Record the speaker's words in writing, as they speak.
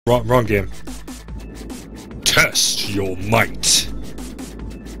Wrong game. Test your might.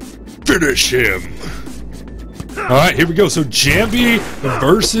 Finish him. Alright, here we go. So Jambi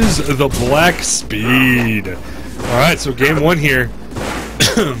versus TheBlackSpeed. Alright, so game one here.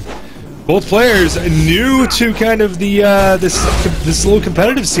 Both players new to kind of the this little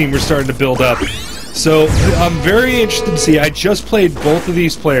competitive scene we're starting to build up. So I'm very interested to see. I just played both of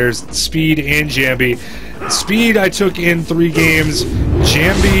these players, Speed and Jambi. Speed I took in 3 games.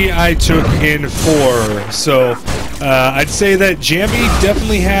 Jambi I took in 4. So I'd say that Jambi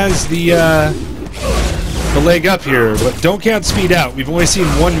definitely has the leg up here, but don't count Speed out. We've only seen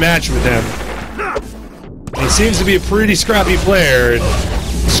 1 match with him. He seems to be a pretty scrappy player.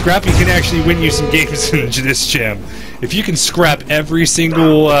 Scrappy can actually win you some games in this jam. If you can scrap every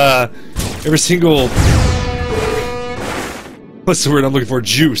single what's the word I'm looking for?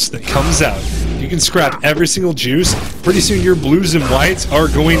 Juice that comes out. If you can scrap every single juice, pretty soon your blues and whites are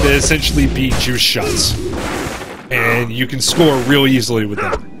going to essentially be juice shots. And you can score real easily with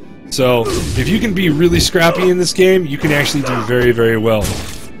them. So, if you can be really scrappy in this game, you can actually do very, very well.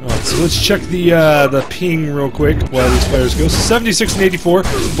 Alright, so let's check the ping real quick while these players go. So 76 and 84,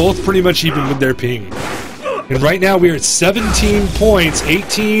 both pretty much even with their ping. And right now we are at 17 points,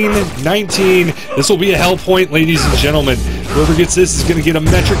 18, 19. This will be a hell point, ladies and gentlemen. Whoever gets this is going to get a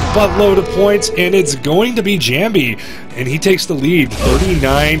metric buttload of points, and it's going to be Jambi. And he takes the lead,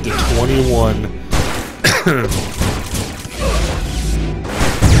 39 to 21.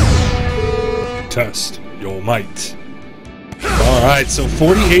 Test your might. Alright, so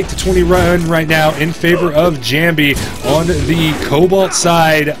 48 to 20 run right now in favor of Jambi on the Cobalt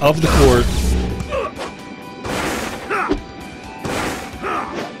side of the court.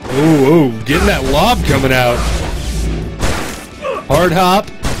 Ooh, getting that lob coming out. Hard hop,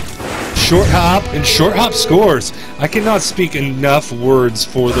 and short hop scores. I cannot speak enough words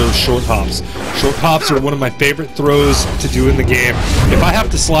for those short hops. Short hops are one of my favorite throws to do in the game. If I have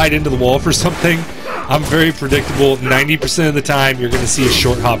to slide into the wall for something, I'm very predictable. 90% of the time, you're going to see a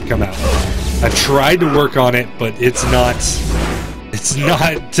short hop come out. I've tried to work on it, but it's not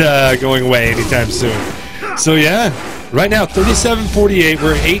going away anytime soon. So yeah, right now 37-48.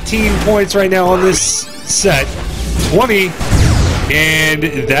 We're at 18 points right now on this set. 20, and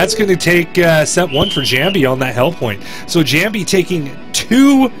that's going to take set 1 for Jambi on that hell point. So Jambi taking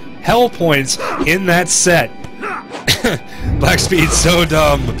 2 hell points in that set. BlackSpeed, so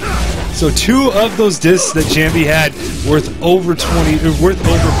dumb. So 2 of those discs that Jambi had worth over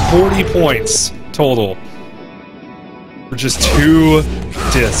 40 points total for just 2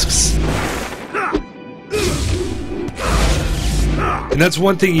 discs. And that's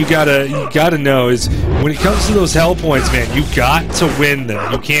one thing you gotta know is when it comes to those hell points, man, you got to win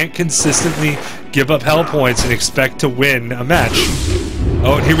them. You can't consistently give up hell points and expect to win a match.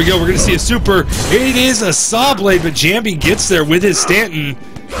 Oh, and here we go. We're gonna see a super. It is a saw blade, but Jambi gets there with his Stanton.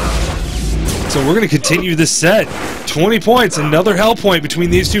 So we're going to continue this set. 20 points, another hell point between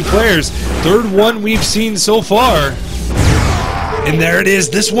these 2 players. 3rd one we've seen so far. And there it is.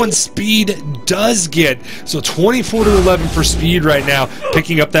 This one Speed does get. So 24 to 11 for Speed right now,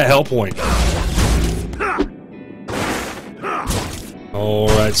 picking up that hell point.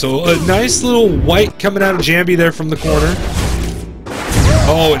 Alright, so a nice little white coming out of Jambi there from the corner.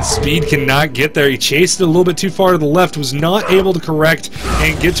 Oh, and Speed cannot get there. He chased it a little bit too far to the left, was not able to correct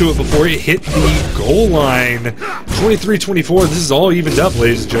and get to it before it hit the goal line. 23-24, this is all evened up,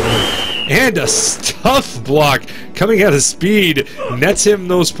 ladies and gentlemen. And a tough block coming out of Speed nets him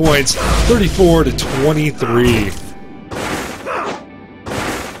those points, 34 to 23.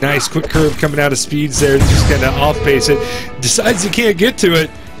 Nice quick curve coming out of Speeds there, just kind of off pace it. Decides he can't get to it,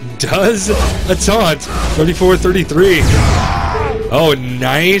 does a taunt, 34-33. Oh,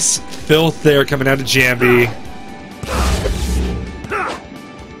 nice filth there coming out of Jambi.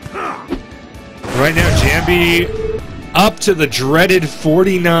 Right now, Jambi up to the dreaded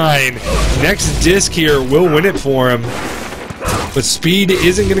 49. Next disc here will win it for him. But Speed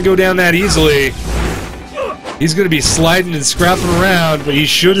isn't going to go down that easily. He's going to be sliding and scrapping around, but he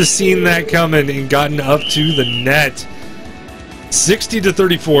should have seen that coming and gotten up to the net. 60 to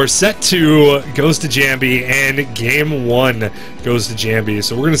 34, set 2 goes to Jambi, and game 1 goes to Jambi.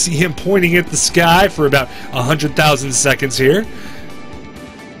 So we're going to see him pointing at the sky for about 100,000 seconds here.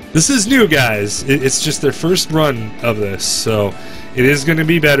 This is new, guys. It's just their first run of this, so it is going to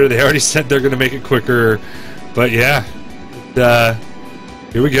be better. They already said they're going to make it quicker, but yeah,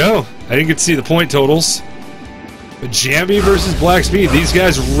 here we go. I didn't get to see the point totals. But Jambi versus BlackSpeed. These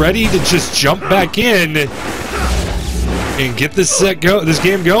guys ready to just jump back in and get this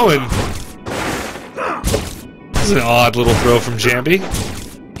game going. This is an odd little throw from Jambi.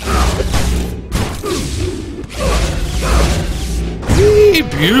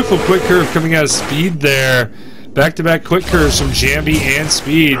 Jambi. Beautiful quick curve coming out of Speed there. Back-to-back quick curves from Jambi and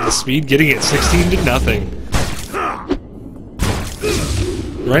Speed. Speed getting it 16-0.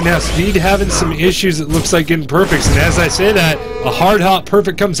 Right now, Speed having some issues, it looks like, getting perfects. And as I say that, a hard hop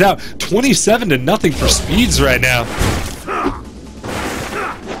perfect comes out. 27-0 for Speeds right now.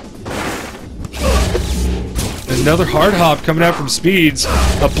 Another hard hop coming out from Speeds.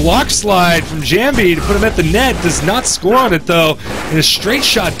 A block slide from Jambi to put him at the net. Does not score on it, though. And a straight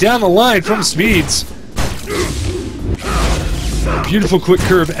shot down the line from Speeds. Beautiful quick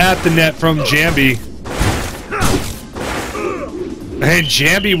curve at the net from Jambi. And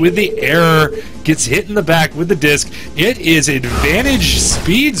Jambi with the error gets hit in the back with the disc. It is advantage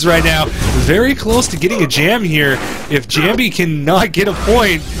Speeds right now. Very close to getting a jam here. If Jambi cannot get a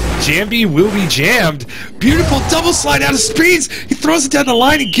point, Jambi will be jammed. Beautiful double slide out of Speeds. He throws it down the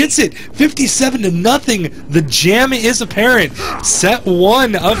line and gets it. 57-0. The jam is apparent. Set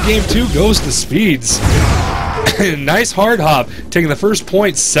 1 of game 2 goes to Speeds. Nice hard hop, taking the first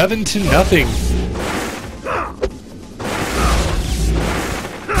point, 7-0.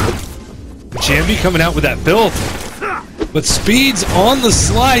 Jambi coming out with that build, but Speeds on the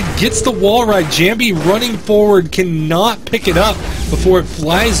slide, gets the wall right. Jambi running forward, cannot pick it up before it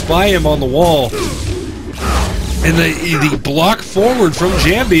flies by him on the wall. And the block forward from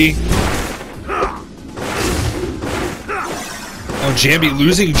Jambi. Oh, Jambi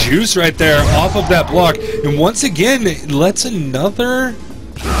losing juice right there off of that block. And once again, lets another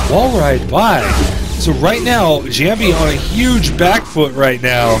wall ride by. So right now, Jambi on a huge back foot right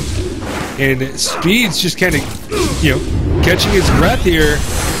now. And Speed's just kind of, catching his breath here.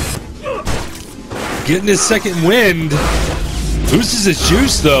 Getting his second wind. Loses his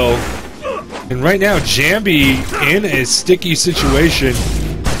juice, though. And right now, Jambi in a sticky situation.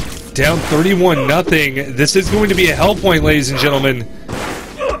 Down 31-0. This is going to be a hell point, ladies and gentlemen.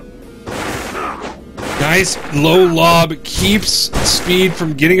 Nice low lob keeps Speed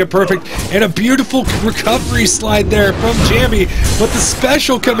from getting it perfect. And a beautiful recovery slide there from Jambi. But the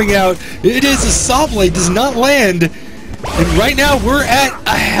special coming out, it is a saw blade, does not land. And right now we're at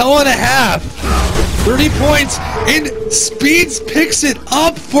a hell and a half. 30 points, and Speeds picks it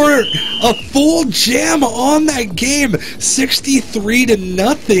up for a full jam on that game.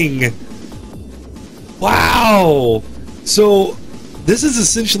 63-0. Wow. So this is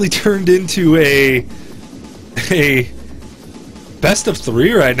essentially turned into a best of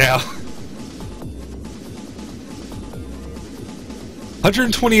 3 right now.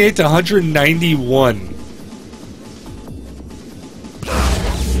 128-191.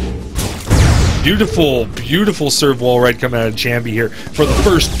 Beautiful, beautiful serve wall right coming out of Jambi here for the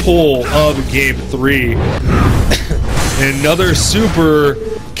first pull of game 3. And another super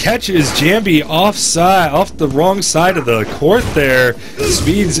catches Jambi off the wrong side of the court there.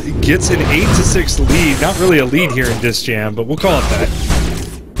 Speeds gets an 8-6 lead. Not really a lead here in this jam, but we'll call it that.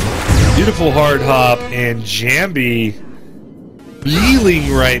 Beautiful hard hop, and Jambi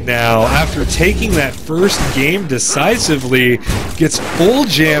reeling right now after taking that first game decisively, gets full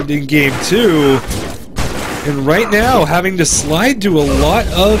jammed in game 2, and right now having to slide to a lot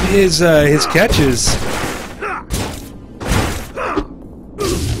of his catches.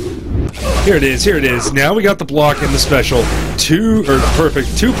 Here it is. Now we got the block and the special. Two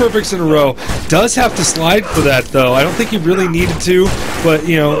perfects in a row. Does have to slide for that, though. I don't think he really needed to, but,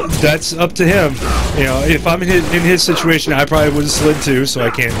 that's up to him. If I'm in his situation, I probably would have slid too, so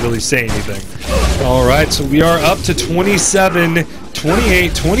I can't really say anything. All right, so we are up to 27,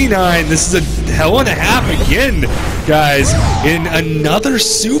 28, 29. This is a hell and a half again, guys. In another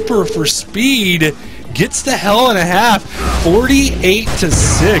super for Speed. Gets the hell and a half,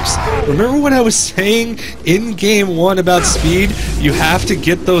 48-6. Remember what I was saying in game 1 about Speed? You have to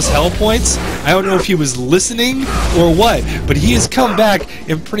get those hell points. I don't know if he was listening or what, but he has come back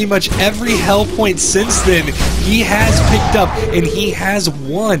in pretty much every hell point since then. He has picked up and he has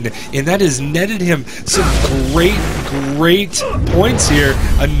won, and that has netted him some great points here.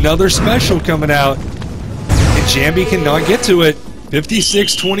 Another special coming out, and Jambi cannot get to it.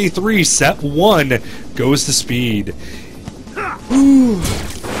 56-23, set 1 goes to Speed. Ooh.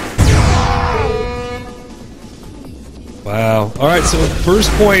 Wow. All right, so first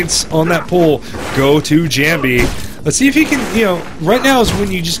points on that pull go to Jambi. Let's see if he can, right now is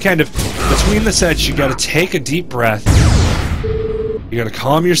when you just kind of, between the sets, you got to take a deep breath. You got to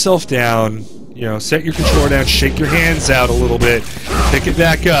calm yourself down, set your controller down, shake your hands out a little bit, pick it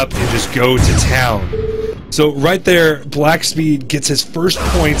back up, and just go to town. So right there, TheBlackSpeed gets his first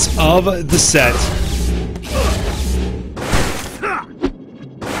points of the set.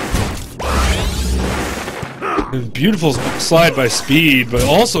 And beautiful slide by Speed, but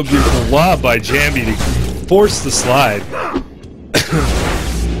also beautiful lob by Jambi to force the slide.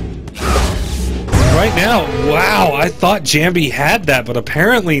 Right now, wow, I thought Jambi had that, but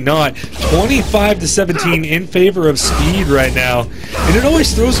apparently not. 25-17 in favor of Speed right now. And it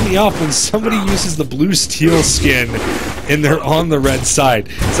always throws me off when somebody uses the blue steel skin and they're on the red side.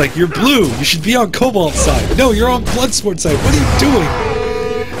 It's like, you're blue, you should be on Cobalt side. No, you're on Bloodsport side. What are you doing?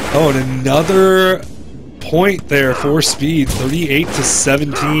 Oh, and another point there for Speed,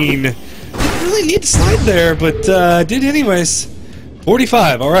 38-17. Didn't really need to slide there, but did anyways.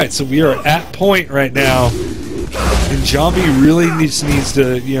 45. All right, so we are at point right now, and Jambi really needs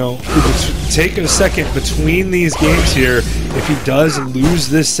to, you know, take a second between these games here if he does lose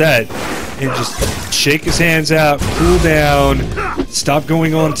this set, and just shake his hands out, cool down, stop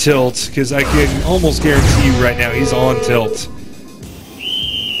going on tilt, because I can almost guarantee you right now he's on tilt.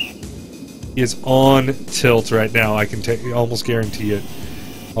 He is on tilt right now. I can almost guarantee it.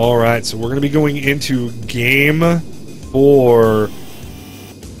 All right, so we're going to be going into game 4.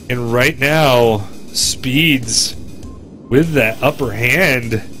 And right now, Speed's with that upper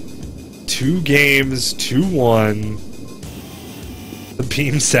hand. 2 games, 2-1. The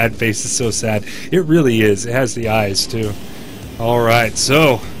beam sad face is so sad. It really is. It has the eyes, too. Alright,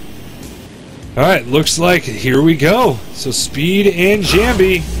 so. Alright, looks like here we go. So Speed and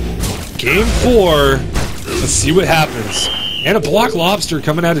Jambi. Game 4. Let's see what happens. And a block lobster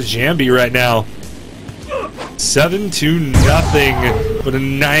coming out of Jambi right now. 7-0, but a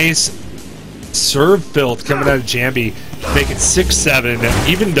nice serve filth coming out of Jambi. Make it 6-7,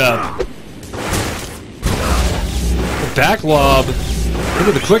 evened up. The back lob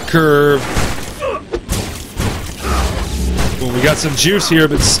into the quick curve. Well, we got some juice here,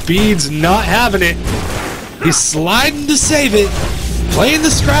 but Speed's not having it. He's sliding to save it. Playing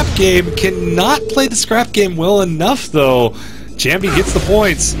the scrap game. Cannot play the scrap game well enough, though. Jambi gets the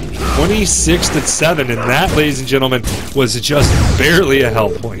points, 26-7, and that, ladies and gentlemen, was just barely a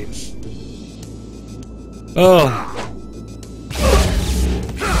hell point. Oh.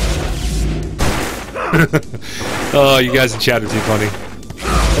 Oh, you guys in chat are too funny.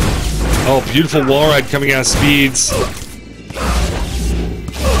 Oh, beautiful wall ride coming out of Speeds.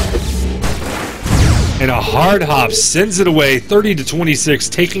 And a hard hop sends it away, 30-26,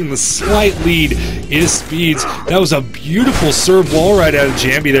 taking the slight lead is Speeds. That was a beautiful serve wall ride out of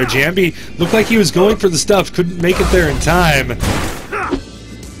Jambi there. Jambi looked like he was going for the stuff, couldn't make it there in time.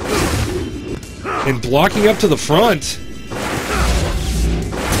 And blocking up to the front.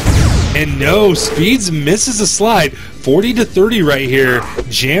 And no, Speeds misses a slide. 40-30 right here.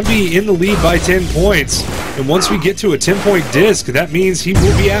 Jambi in the lead by 10 points. And once we get to a 10-point disc, that means he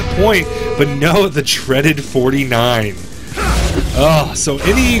will be at point. But no, the dreaded 49. Oh, so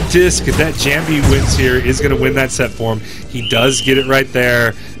any disc that Jambi wins here is going to win that set for him. He does get it right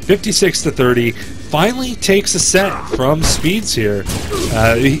there. 56-30. Finally takes a set from Speeds here.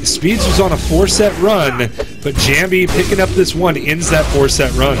 Speeds was on a 4-set run, but Jambi picking up this one ends that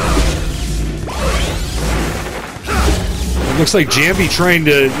 4-set run. It looks like Jambi trying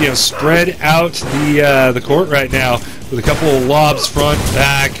to, you know, spread out the court right now with a couple of lobs front,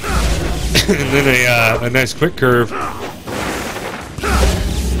 back, and then a nice quick curve.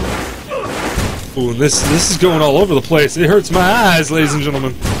 Ooh, and this is going all over the place. It hurts my eyes, ladies and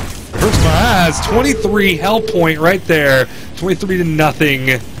gentlemen. It hurts my eyes. 23 hell point right there.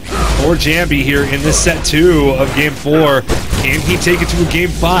 23-0 for Jambi here in this set 2 of Game 4. Can he take it to a Game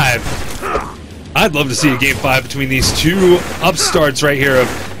 5? I'd love to see a Game 5 between these two upstarts right here of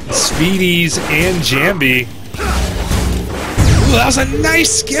Speedies and Jambi. Ooh, that was a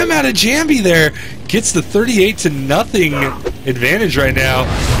nice skim out of Jambi there. Gets the 38-0 advantage right now.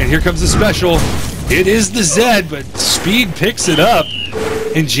 And here comes the special. It is the Z, but Speed picks it up.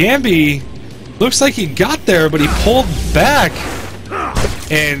 And Jambi looks like he got there, but he pulled back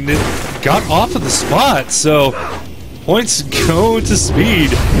and got off of the spot. So points go to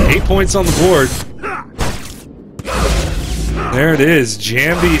Speed. 8 points on the board. There it is.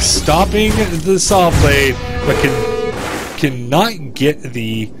 Jambi stopping the saw blade, but cannot get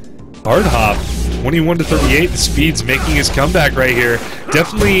the hard hop. 21-38. The Speed's making his comeback right here.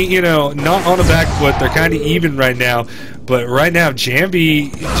 Definitely, you know, not on a back foot. They're kind of even right now. But right now,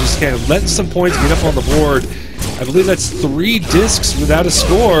 Jambi just kind of letting some points get up on the board. I believe that's 3 discs without a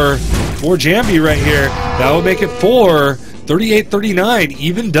score for Jambi right here. That will make it 4. 38-39.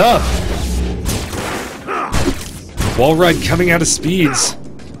 Evened up. Wall ride coming out of Speeds.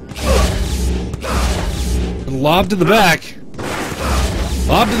 And lob to the back.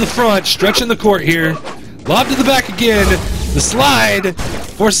 Lob to the front. Stretching the court here. Lob to the back again. The slide.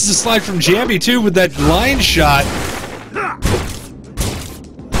 Forces a slide from Jambi, too, with that line shot.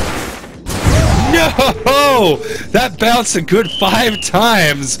 No! That bounced a good 5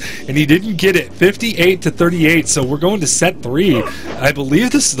 times, and he didn't get it. 58-38, so we're going to set 3. I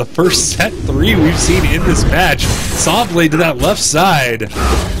believe this is the first set 3 we've seen in this match. Saw blade to that left side.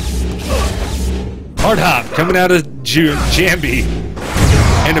 Hard hop coming out of Jambi.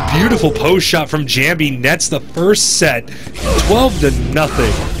 And a beautiful post shot from Jambi nets the first set.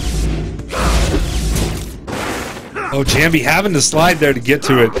 12-0. Oh, Jambi having to slide there to get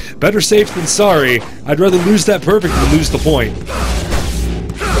to it. Better safe than sorry. I'd rather lose that perfect than lose the point.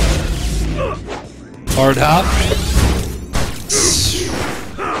 Hard hop.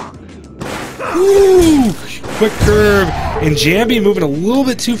 Ooh, quick curve. And Jambi moving a little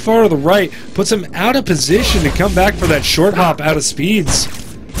bit too far to the right. Puts him out of position to come back for that short hop out of speeds.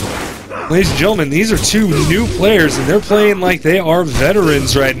 Ladies and gentlemen, these are 2 new players, and they're playing like they are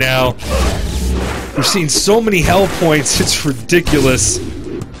veterans right now. We've seen so many hell points, it's ridiculous. A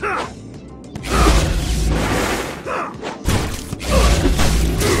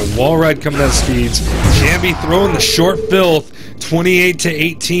wall ride coming out of speeds. Jambi throwing the short filth,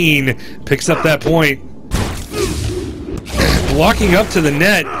 28-18, picks up that point. Blocking up to the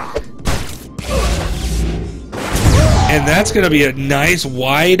net. And that's going to be a nice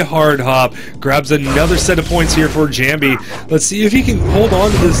wide hard hop. Grabs another set of points here for Jambi. Let's see if he can hold on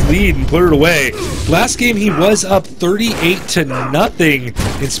to this lead and put it away. Last game he was up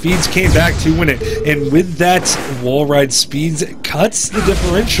 38-0, and Speeds came back to win it. And with that wall ride, Speeds cuts the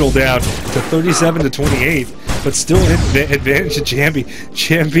differential down to 37-28. But still advantage to Jambi.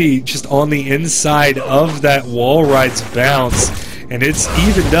 Jambi just on the inside of that wall ride's bounce. And it's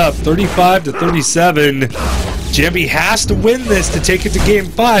evened up 35-37. Jambi has to win this to take it to Game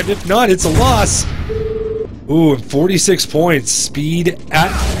 5. If not, it's a loss. Ooh, 46 points. Speed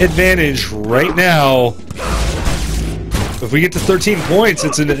at advantage right now. If we get to 13 points,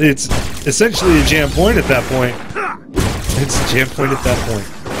 it's essentially a jam point at that point. It's a jam point at that point.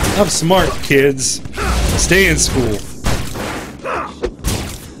 I'm smart, kids. Stay in school.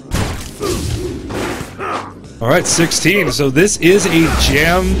 Alright, 16. So this is a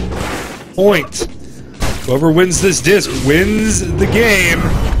jam point. Whoever wins this disc wins the game.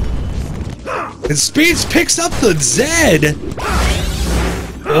 And Speeds picks up the Z.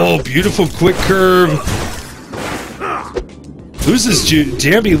 Oh, beautiful quick curve. Loses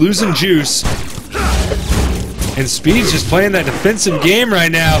Jambi losing juice. And Speeds just playing that defensive game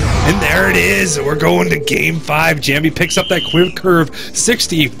right now. And there it is. We're going to Game 5. Jambi picks up that quick curve,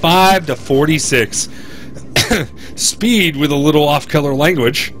 65-46. Speed with a little off-color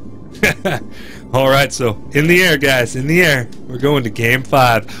language. Alright, so in the air, guys, in the air. We're going to Game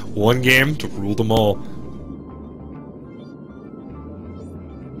 5. One game to rule them all.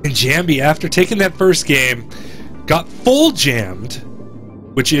 And Jambi, after taking that first game, got full jammed,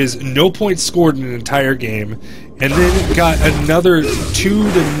 which is no points scored in an entire game, and then got another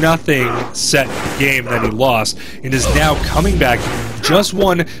 2-0 set game that he lost, and is now coming back. He just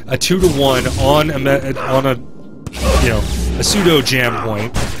won a 2-1 on a pseudo jam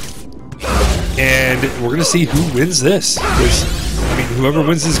point. And we're going to see who wins this. Because, I mean, whoever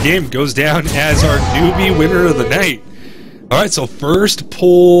wins this game goes down as our newbie winner of the night. Alright, so first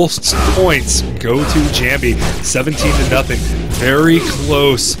poll points go to Jambi. 17-0. Very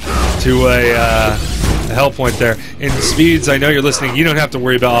close to a hell point there. And Speeds, I know you're listening. You don't have to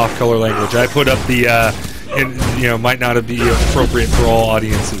worry about off-color language. I put up the, might not be appropriate for all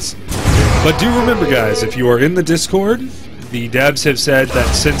audiences. But do remember, guys, if you are in the Discord, the devs have said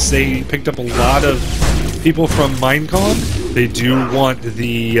that since they picked up a lot of people from Minecon, they do want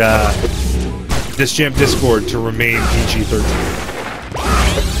the This Jam Discord to remain PG-13.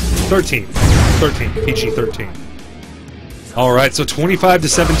 13, PG-13. Alright, so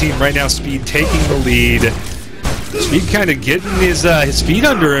 25-17 right now, Speed taking the lead. Speed kind of getting his feet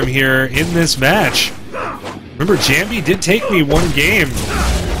under him here in this match. Remember, Jambi did take me one game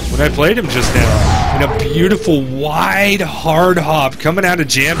when I played him just now. And a beautiful wide hard hop coming out of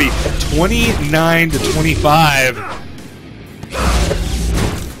Jambi,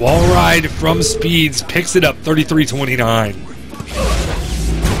 29-25. Wall ride from Speeds picks it up, 33-29.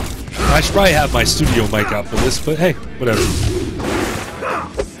 I should probably have my studio mic out for this, but hey, whatever.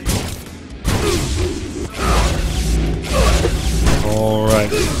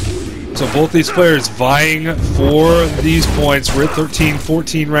 Alright. So both these players vying for these points. We're at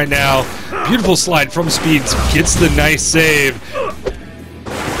 13-14 right now. Beautiful slide from Speeds. Gets the nice save.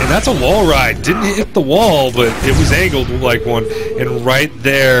 And that's a wall ride. Didn't hit the wall, but it was angled like one. And right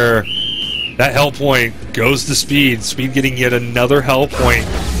there, That hell point goes to Speed. Speed getting yet another hell point.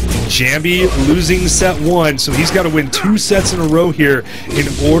 Jambi losing set 1, so he's got to win 2 sets in a row here in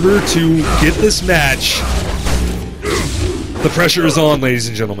order to get this match. The pressure is on, ladies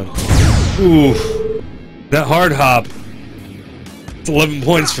and gentlemen. Ooh, that hard hop. It's 11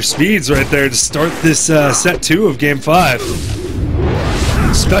 points for Speeds right there to start this set 2 of Game 5.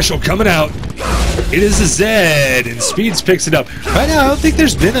 Special coming out. It is a Z, and Speeds picks it up. Right now, I don't think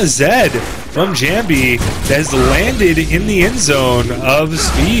there's been a Z from Jambi that has landed in the end zone of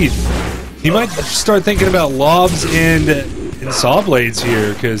Speed. He might start thinking about lobs and saw blades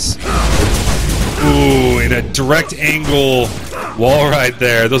here, because... Ooh, in a direct angle wall right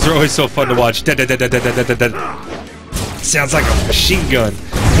there. Those are always so fun to watch. Sounds like a machine gun.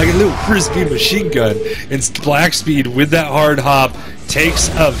 Like a little frisbee machine gun. And TheBlackSpeed with that hard hop takes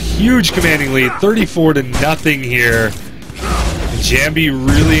a huge commanding lead. 34-0 here. And Jambi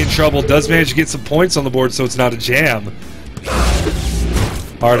really in trouble. Does manage to get some points on the board, so it's not a jam.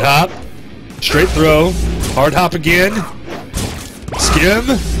 Hard hop. Straight throw. Hard hop again. Skim.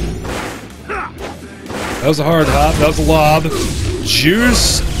 That was a hard hop. That was a lob.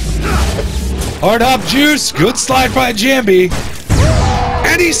 Juice. Hard hop juice. Good slide by Jambi.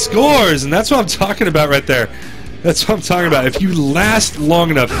 And he scores. And that's what I'm talking about right there. That's what I'm talking about. If you last long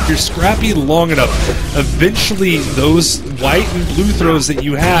enough, if you're scrappy long enough, eventually those white and blue throws that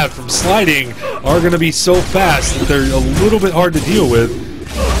you have from sliding are going to be so fast that they're a little bit hard to deal with.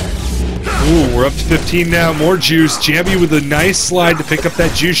 Ooh, we're up to 15 now. More juice. Jambi with a nice slide to pick up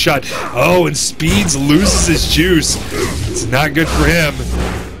that juice shot. Oh, and Speeds loses his juice. It's not good for him.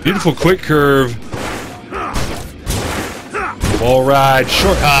 Beautiful quick curve. Ball ride.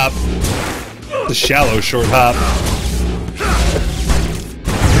 Short hop. The shallow short hop.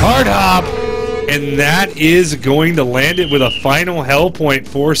 Hard hop. And that is going to land it with a final hell point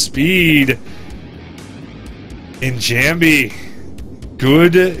for Speed. And Jambi.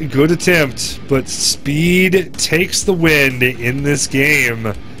 Good attempt, but Speed takes the win in this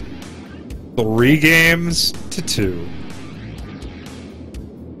game. 3 games to 2.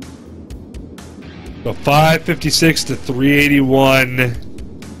 So 556 to 381.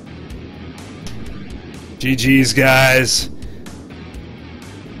 GG's, guys.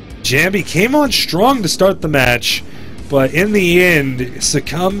 Jambi came on strong to start the match, but in the end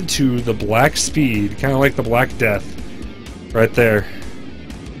succumbed to TheBlackSpeed, kind of like the Black Death, right there.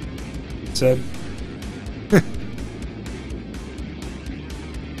 Said.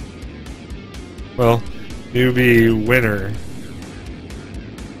 Well, newbie winner.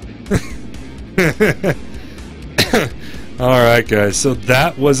 Alright, guys, so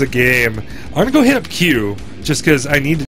that was a game. I'm gonna go hit up Q just because I need to